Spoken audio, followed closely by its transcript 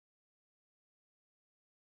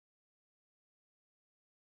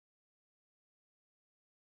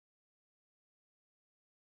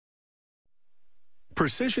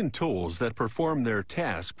Precision tools that perform their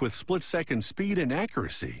task with split-second speed and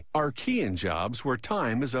accuracy are key in jobs where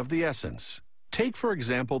time is of the essence. Take, for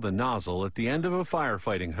example, the nozzle at the end of a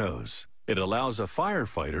firefighting hose. It allows a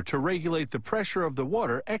firefighter to regulate the pressure of the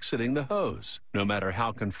water exiting the hose, no matter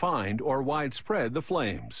how confined or widespread the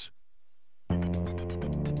flames.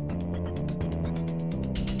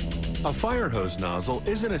 A fire hose nozzle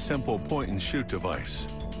isn't a simple point-and-shoot device.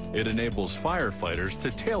 It enables firefighters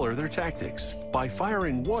to tailor their tactics by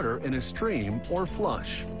firing water in a stream or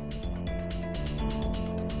flush.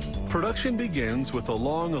 Production begins with a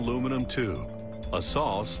long aluminum tube. A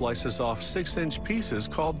saw slices off 6-inch pieces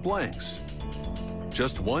called blanks.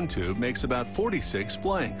 Just one tube makes about 46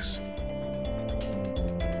 blanks.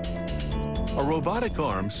 A robotic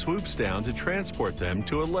arm swoops down to transport them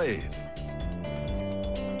to a lathe.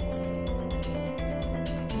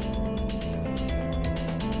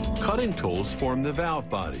 Cutting tools form the valve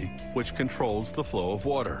body, which controls the flow of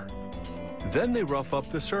water. Then they rough up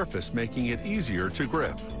the surface, making it easier to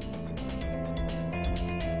grip.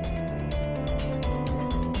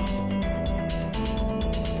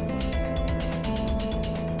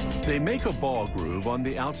 They make a ball groove on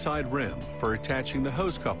the outside rim for attaching the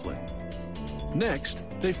hose coupling. Next,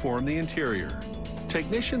 they form the interior.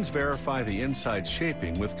 Technicians verify the inside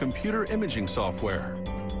shaping with computer imaging software.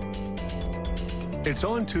 It's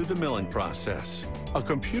on to the milling process. A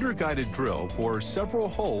computer-guided drill bores several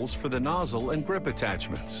holes for the nozzle and grip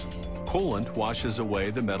attachments. Coolant washes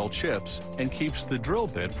away the metal chips and keeps the drill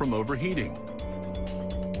bit from overheating.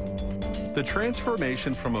 The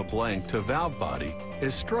transformation from a blank to valve body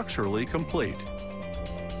is structurally complete.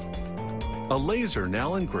 A laser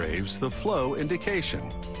now engraves the flow indication.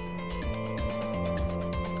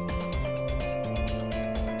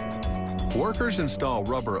 Workers install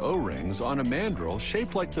rubber O-rings on a mandrel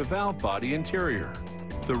shaped like the valve body interior.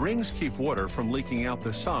 The rings keep water from leaking out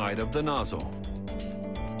the side of the nozzle.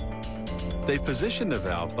 They position the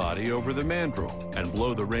valve body over the mandrel and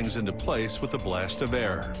blow the rings into place with a blast of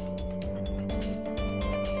air.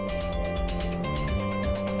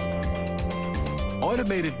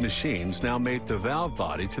 Automated machines now mate the valve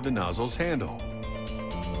body to the nozzle's handle.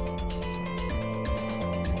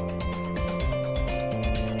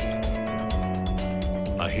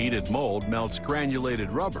 A heated mold melts granulated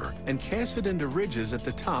rubber and casts it into ridges at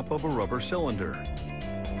the top of a rubber cylinder.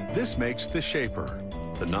 This makes the shaper,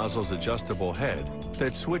 the nozzle's adjustable head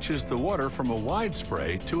that switches the water from a wide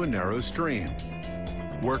spray to a narrow stream.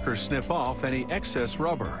 Workers snip off any excess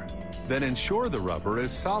rubber, then ensure the rubber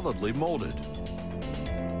is solidly molded.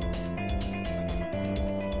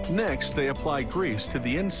 Next, they apply grease to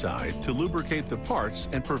the inside to lubricate the parts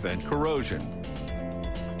and prevent corrosion.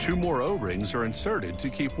 2 more O-rings are inserted to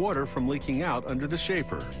keep water from leaking out under the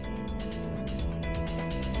shaper.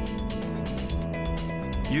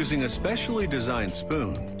 Using a specially designed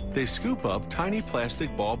spoon, they scoop up tiny plastic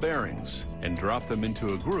ball bearings and drop them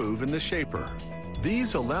into a groove in the shaper.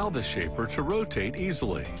 These allow the shaper to rotate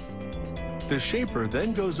easily. The shaper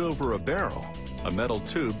then goes over a barrel, a metal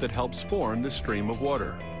tube that helps form the stream of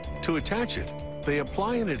water. To attach it, they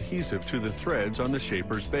apply an adhesive to the threads on the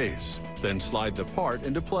shaper's base, then slide the part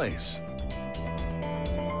into place.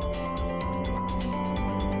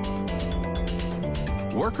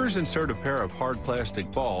 Workers insert a pair of hard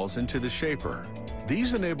plastic balls into the shaper.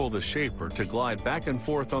 These enable the shaper to glide back and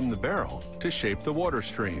forth on the barrel to shape the water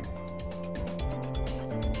stream.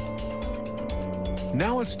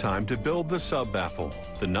 Now it's time to build the sub-baffle,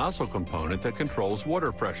 the nozzle component that controls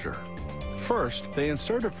water pressure. First, they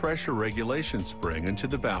insert a pressure regulation spring into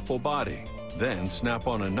the baffle body. Then snap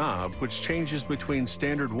on a knob which changes between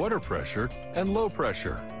standard water pressure and low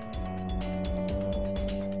pressure.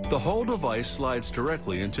 The whole device slides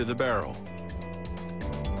directly into the barrel.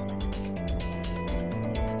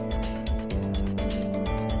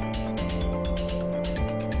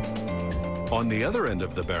 On the other end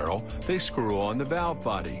of the barrel, they screw on the valve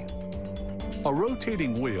body. A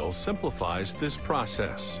rotating wheel simplifies this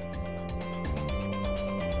process.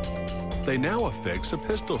 They now affix a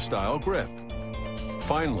pistol-style grip.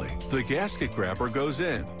 Finally, the gasket grabber goes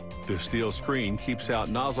in. The steel screen keeps out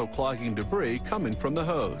nozzle clogging debris coming from the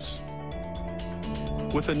hose.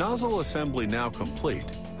 With the nozzle assembly now complete,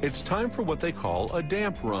 it's time for what they call a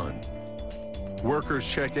damp run. Workers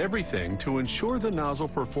check everything to ensure the nozzle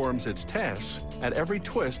performs its tasks at every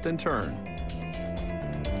twist and turn.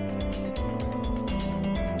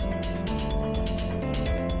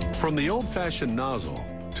 From the old-fashioned nozzle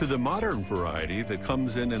to the modern variety that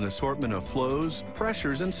comes in an assortment of flows,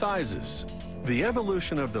 pressures, and sizes, the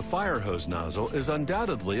evolution of the fire hose nozzle is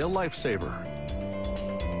undoubtedly a lifesaver.